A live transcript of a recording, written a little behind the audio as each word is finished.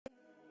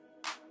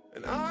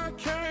And I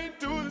can't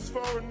do this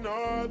for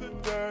another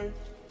day.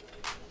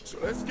 So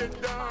let's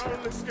get down to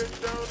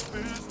business.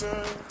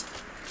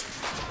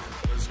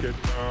 Let's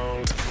get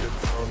down to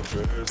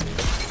business.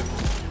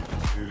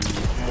 Do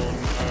one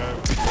more night.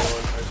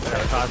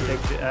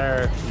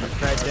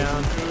 Right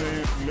down.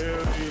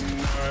 Million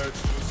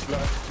nights just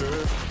like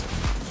this.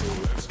 So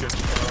let's get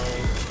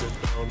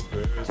down to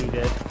business. Two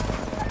dead.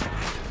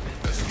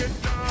 Let's get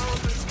down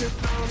to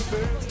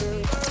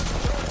business.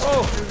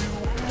 Oh!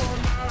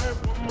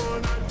 One more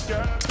night,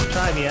 together.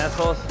 Try me,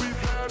 assholes. We've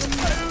had a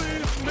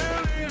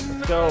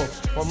million Let's go.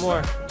 One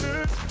more.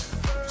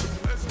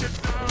 Let's get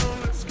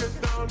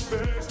down to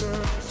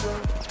business.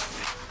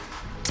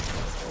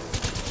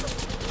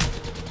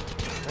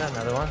 Got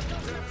another one.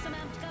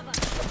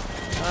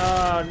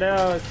 Oh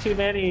no, it's too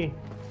many.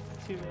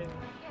 Too many.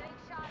 Getting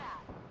shot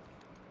at.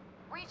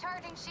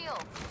 Recharging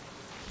shields.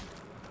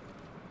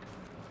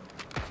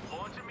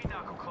 Launching me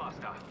knuckle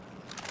cluster.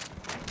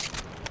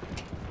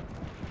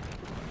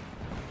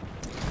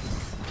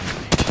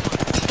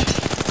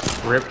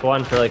 Ripped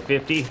one for like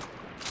 50.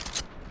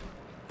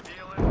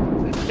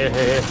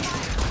 Here.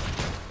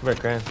 Rick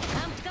Grant.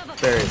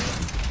 Buried.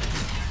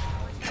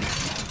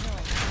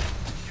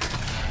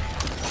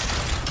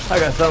 I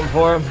got something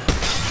for him.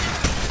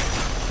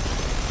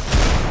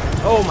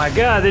 Oh my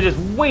god, they just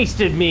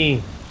wasted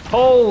me.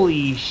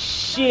 Holy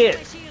shit.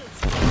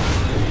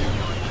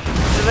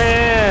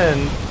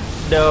 Man.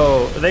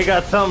 No, they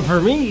got something for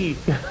me.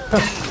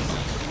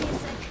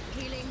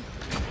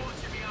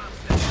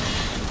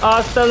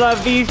 Hasta la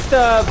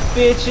vista,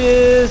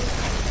 bitches.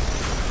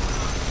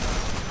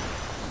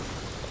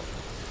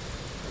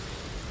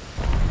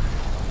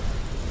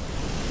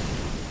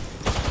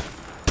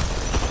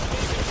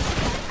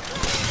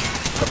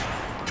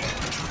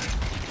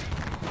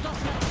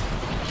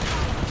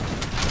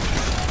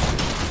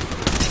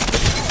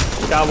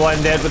 Got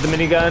one dead with the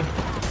minigun.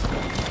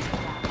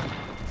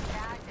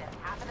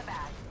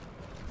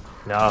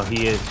 No,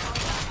 he is.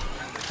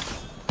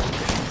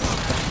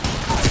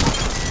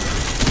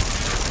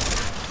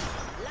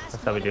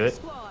 That's how we do it.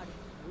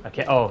 I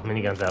can't. Oh,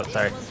 minigun's out.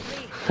 Sorry.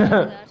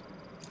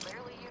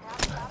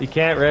 You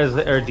can't res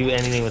or do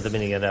anything with the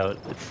minigun out.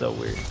 It's so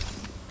weird.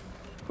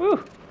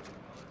 Whew.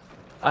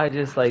 I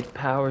just like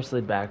power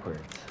slid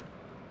backwards.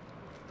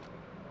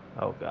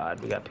 Oh god,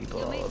 we got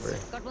people all over.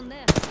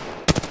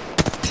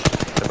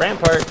 The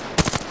rampart.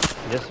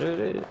 Yes, sir,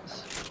 it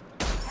is.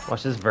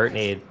 Watch this vert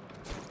nade.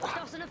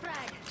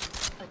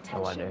 I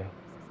wonder.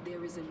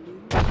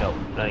 Nope,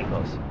 not even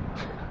close.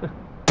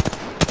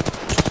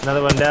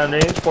 Another one down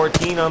range.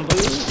 14 on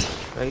blue.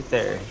 Right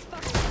there.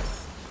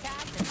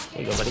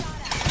 There you go, buddy.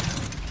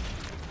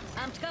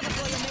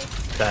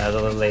 That was a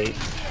little late.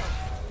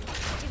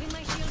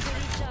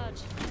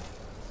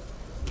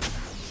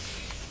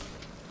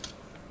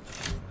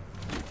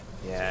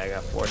 Yeah, I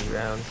got 40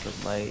 rounds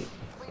of light.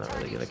 Not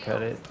really gonna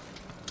cut it.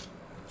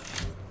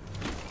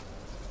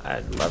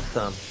 I'd love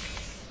some.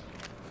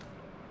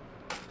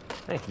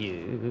 Thank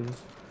you.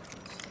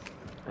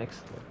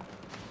 Excellent.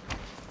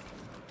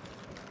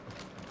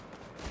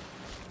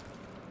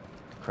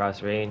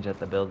 Cross range at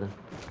the building.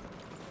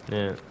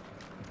 Yeah.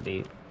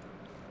 Deep.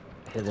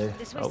 Hither.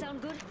 This way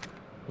sound good?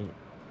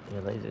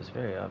 Your laser's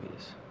very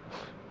obvious.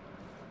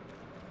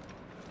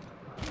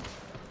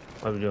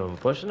 What are we doing?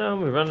 Pushing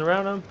them? We running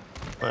around them?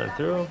 Running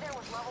through them?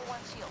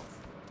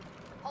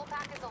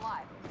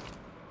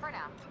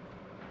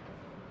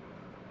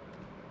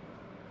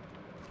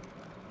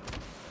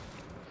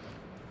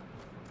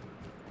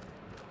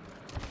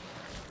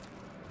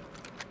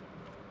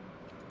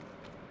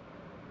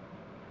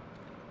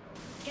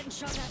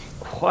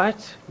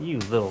 What? You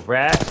little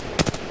rat.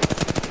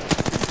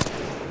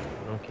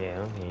 Okay.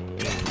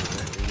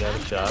 You got a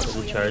shot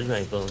with a charged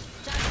rifle.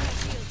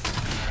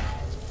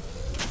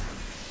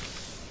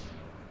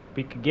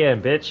 Peek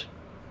again, bitch.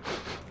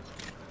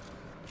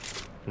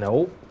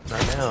 Nope,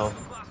 not now.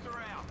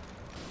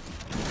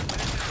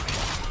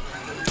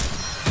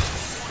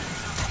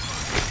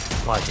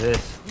 Watch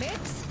this.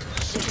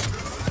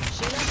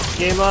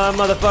 Game on,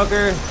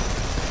 motherfucker.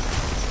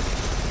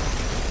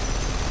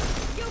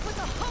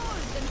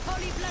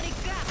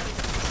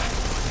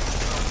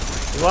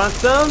 You want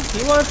some?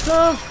 You want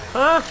some?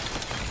 Huh?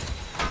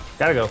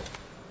 Gotta go.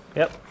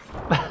 Yep.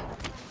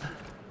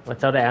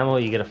 Once out of ammo,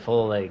 you get a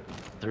full, like,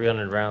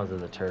 300 rounds of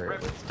the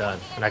turret. It's done.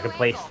 And I can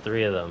place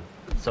 3 of them.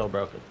 It's so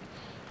broken.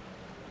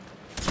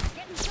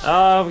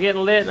 Oh, I'm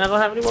getting lit and I don't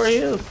have any more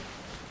heals.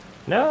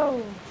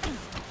 No.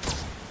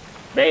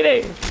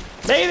 Mayday!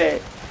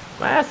 Mayday!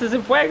 My ass is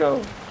in fuego!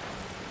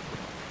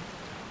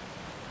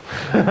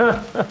 You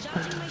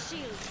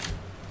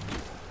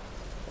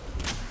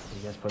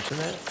guys pushing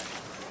that?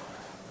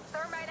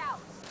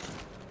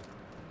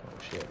 Oh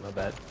shit, my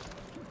bad.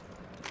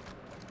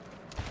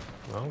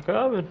 I'm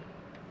coming.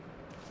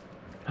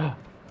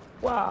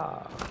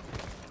 Wow.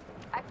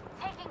 I'm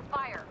taking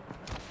fire.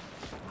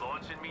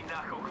 Launching me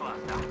knuckle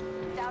cluster.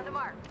 Down to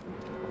mark.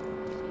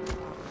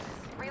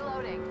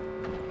 Reloading.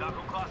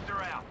 Knuckle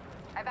cluster out.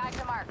 I back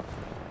to mark.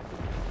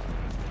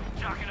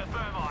 Chucking a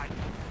thermite.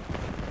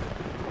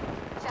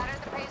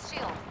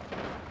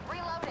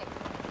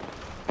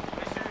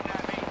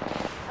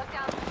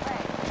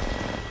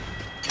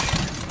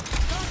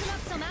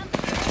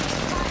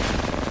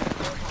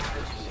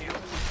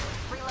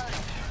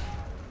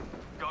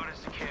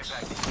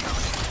 package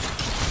coming.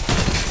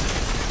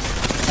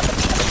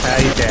 Ah,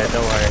 he's dead,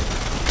 don't worry.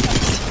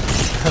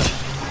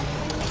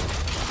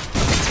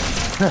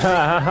 The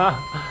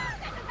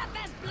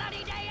best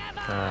bloody day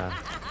ever!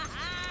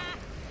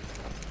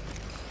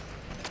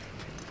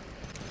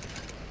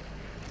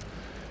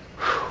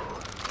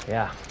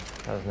 Yeah,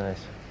 that was nice.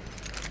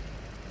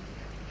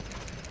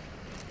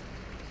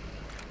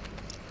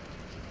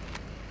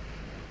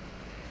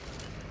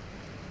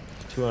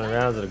 $200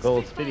 rounds of the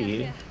gold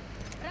spitty.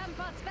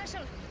 Rampart special.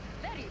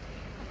 Very.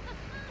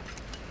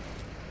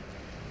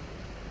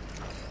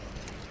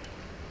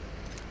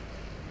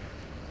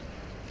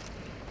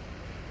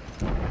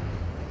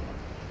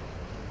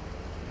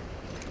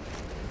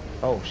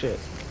 Oh shit.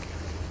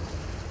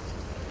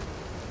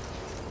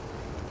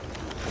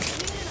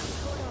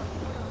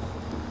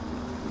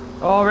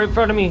 Oh, right in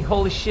front of me.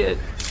 Holy shit.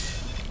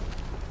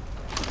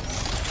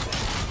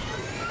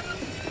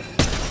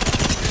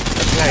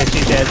 Nice,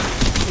 he's dead.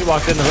 He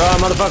walked in the wrong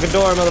motherfucking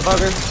door,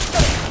 motherfucker.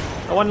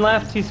 No one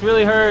left. He's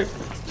really hurt.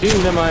 Dude,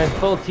 never mind.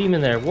 Full team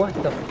in there. What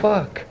the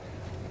fuck?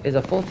 Is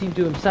a full team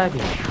to beside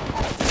me?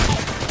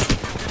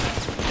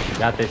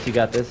 Got this. You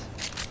got this.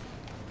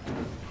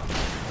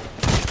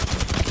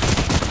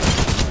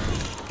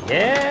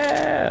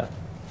 Yeah.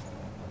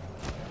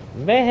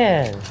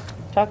 Man.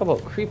 Talk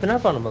about creeping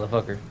up on a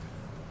motherfucker.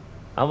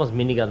 I almost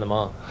minigun them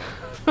all.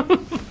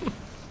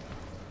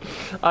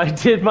 I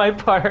did my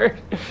part.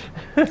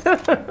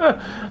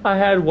 I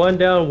had one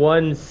down,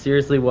 one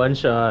seriously one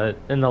shot,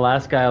 and the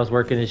last guy I was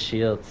working his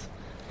shields.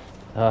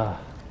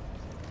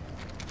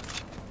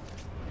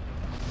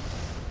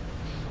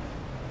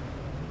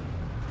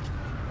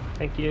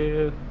 Thank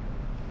you.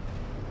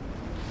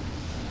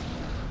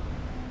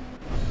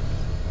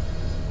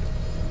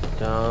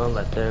 Don't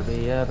let there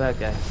be a bad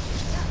guy.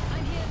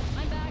 I'm here.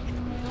 I'm back.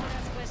 Don't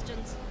ask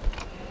questions.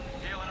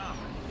 Healing up.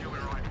 You'll be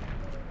right.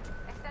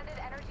 Extended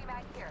energy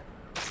mag here.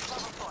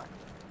 Level 4.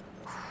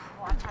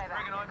 Watch my back.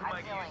 Reckon I can I'm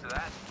make healing. use of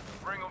that.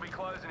 Ring will be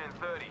closing in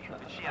 30, but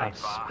she I'm ain't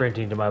far.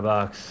 sprinting to my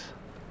box.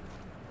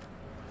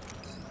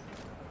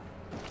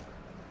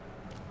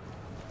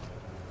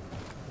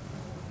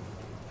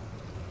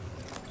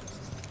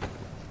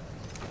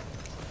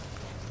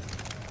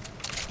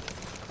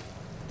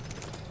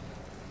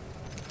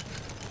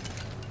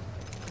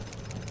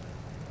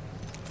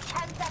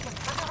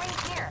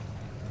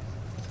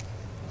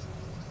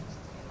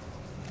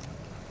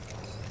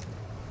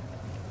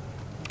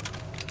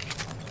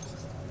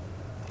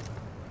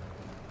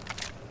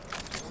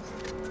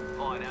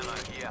 Fine ammo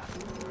here.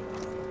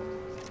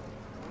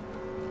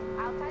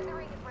 Outside the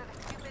ring is where the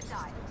stupid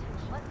died.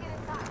 Let's get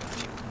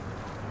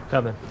inside.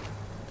 Coming.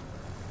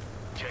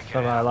 Check it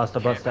Somehow I out. lost a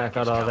butt Care stack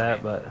out package all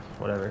that, coming. but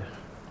whatever.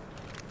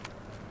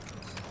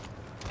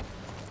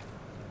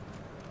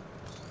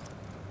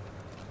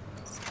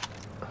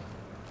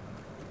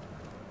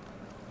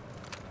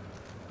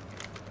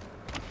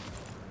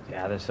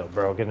 Yeah, they're so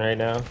broken right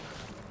now.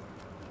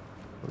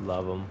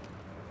 Love them.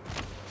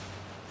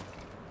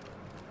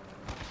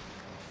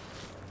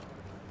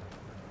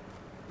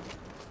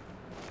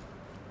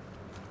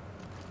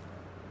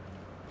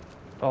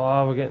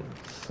 Oh, we're getting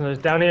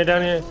down here,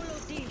 down here,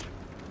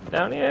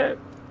 down here.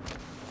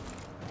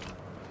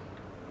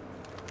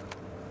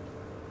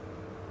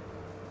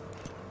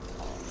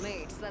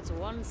 Mates, that's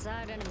one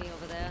side enemy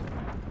over there.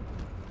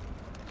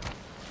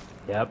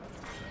 Yep.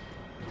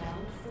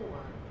 Round 4,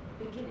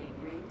 beginning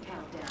ring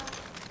countdown.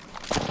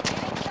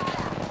 Getting shot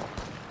at.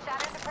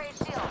 Shattered the praise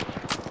shield.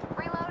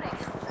 Reloading.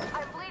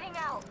 I'm bleeding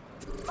out.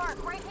 Mark,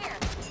 right here.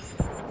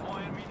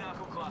 Deploying me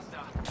knuckle cluster.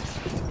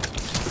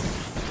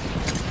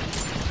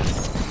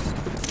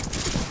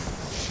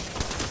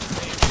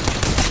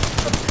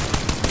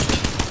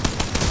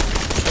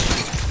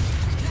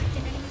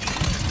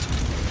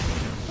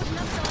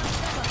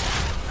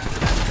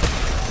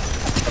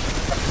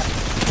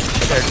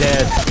 They're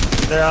dead.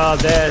 They're all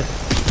dead.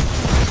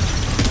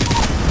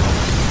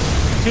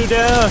 2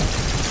 down.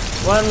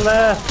 1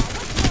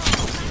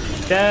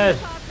 left. Dead.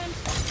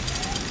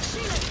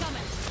 Sheila's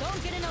coming.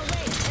 Don't get in her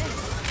way.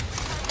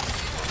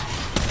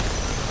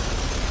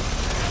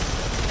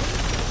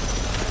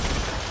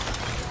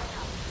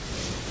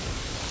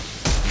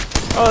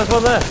 Oh, there's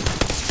 1 left.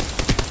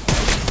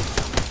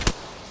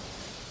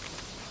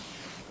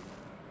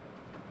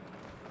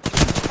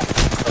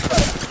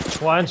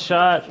 One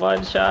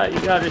shot. You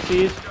got her,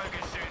 Steve.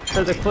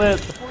 For the clip.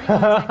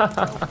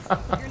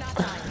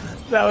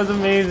 That was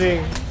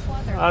amazing.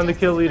 I'm the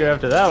kill leader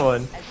after that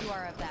one. As you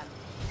are of them.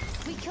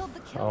 We killed the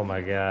kill Oh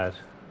my god.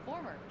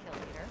 former kill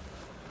leader.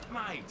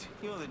 Mate,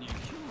 you're the new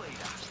kill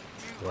leader.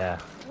 Yeah.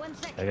 1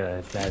 second. I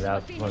gotta dive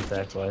out 1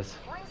 sec, boys.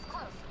 Rings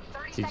close.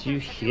 30 Did seconds you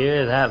to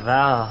hear that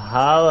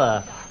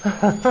Valhalla?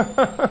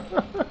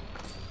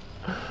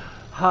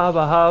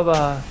 Haba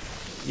haba.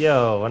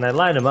 Yo, when I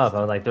lined them up, I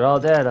was like, they're all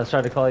dead. I was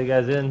trying to call you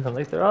guys in. I'm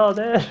like, they're all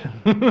dead.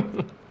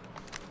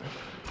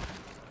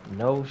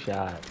 No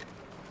shot.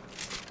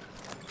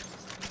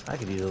 I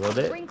could use a little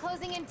bit. Ring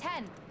closing in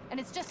 10, and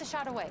it's just a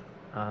shot away.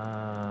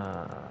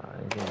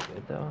 Anything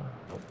good though?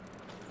 Nope.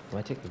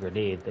 Might take a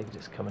grenade. They could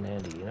just come in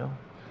handy, you know?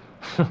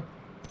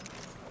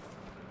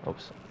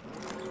 Oops.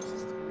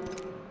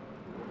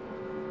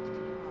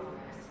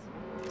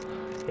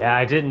 Yeah,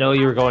 I didn't know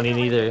you were going in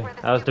either.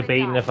 I was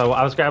debating if I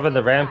was grabbing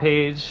the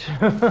rampage.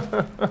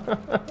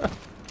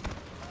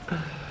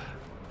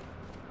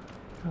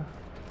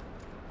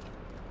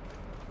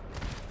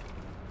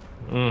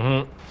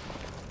 Mm-hmm.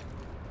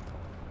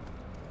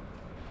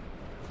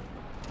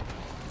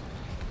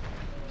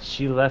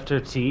 She left her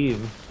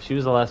team. She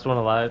was the last one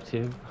alive,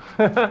 too.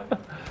 Righto,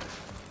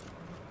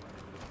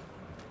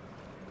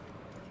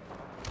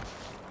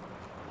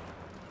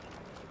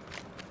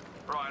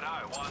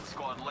 one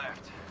squad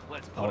left.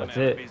 Let's put Oh, them that's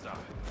out it. of bizzo.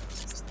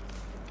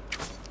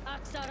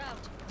 Arcs are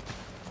out.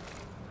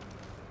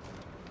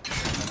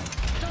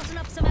 Tossing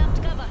up some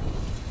amped cover.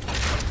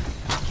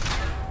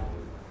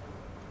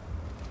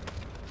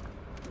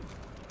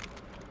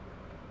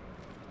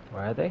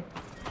 Where are they?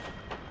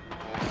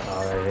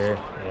 Oh, right here.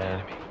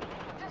 Yeah.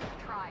 Just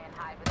try and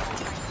hide with that right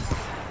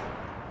there.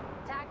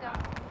 Tagged him.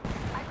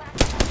 I got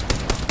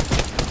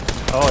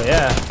Oh,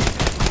 yeah.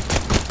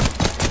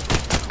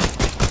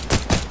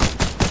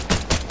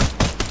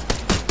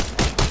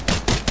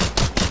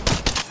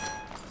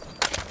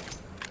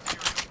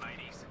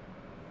 Mateys.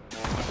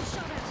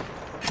 Shot at.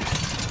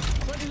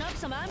 Putting up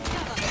some amped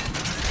cover.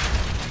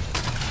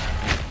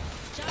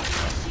 Charging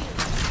my shield.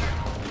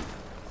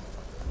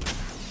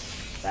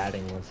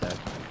 Batting 1 sec.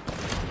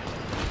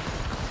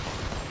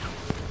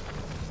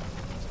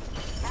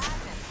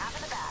 tagged him. Half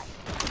in the bag.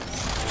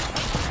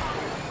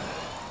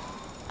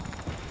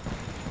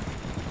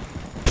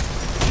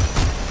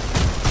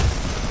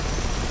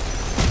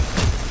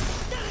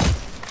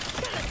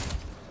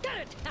 Got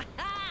it! Ha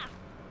ha!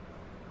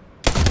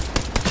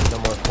 No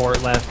more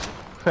port left.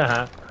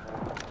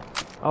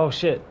 Oh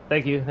shit.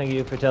 Thank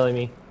you for telling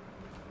me.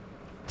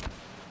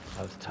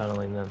 I was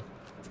tunneling them.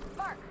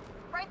 Mark,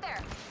 right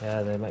there.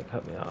 Yeah, they might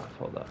cut me off.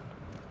 Hold on.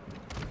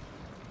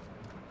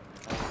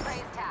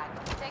 Prey's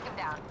tagged. Take him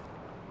down.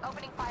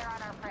 Opening fire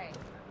on our prey.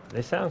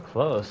 They sound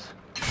close.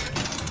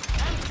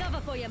 Amped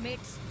cover for you,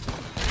 mates.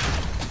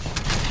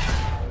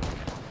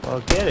 Well,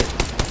 get it.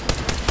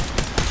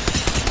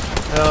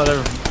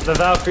 Oh, the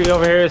Valkyrie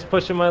over here is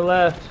pushing my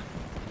left.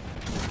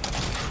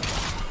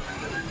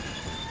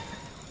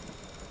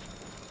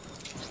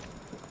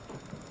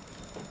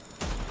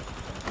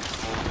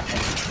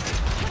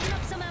 Putting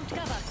up some amped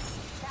cover.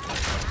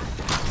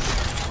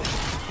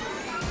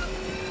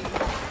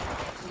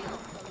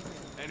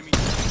 Enemy.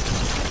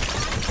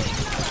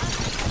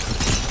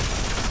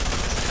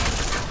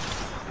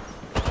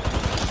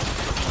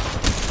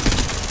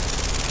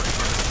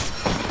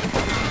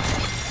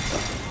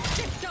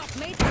 Tipped off,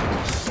 mates.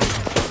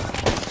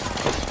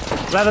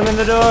 Let him in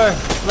the door.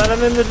 Let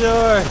him in the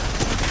door.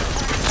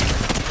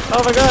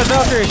 Oh my god,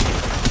 Valkyrie.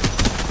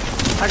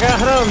 I got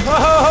him.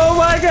 Oh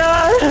my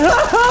god.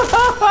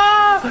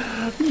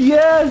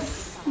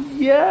 Yes.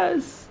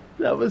 Yes.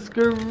 That was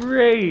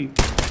great.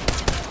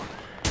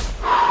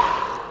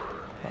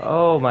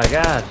 Oh my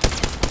god.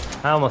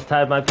 I almost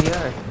tied my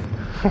PR.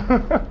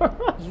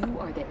 You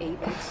are the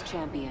Apex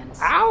champions.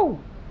 Ow.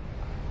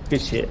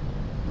 Good shit.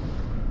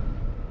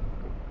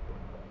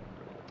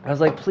 I was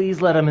like,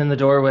 please let him in the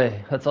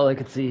doorway. That's all I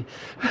could see.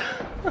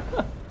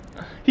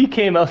 He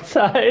came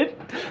outside.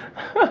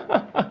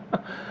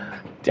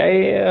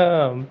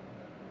 Damn.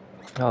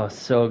 Oh,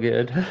 so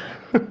good.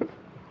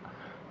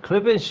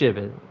 Clip and ship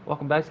it.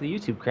 Welcome back to the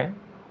YouTube cram.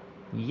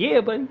 Yeah,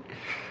 buddy.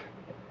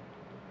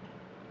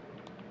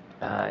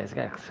 He's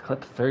got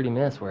clip 30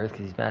 minutes worth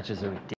because these matches are ridiculous.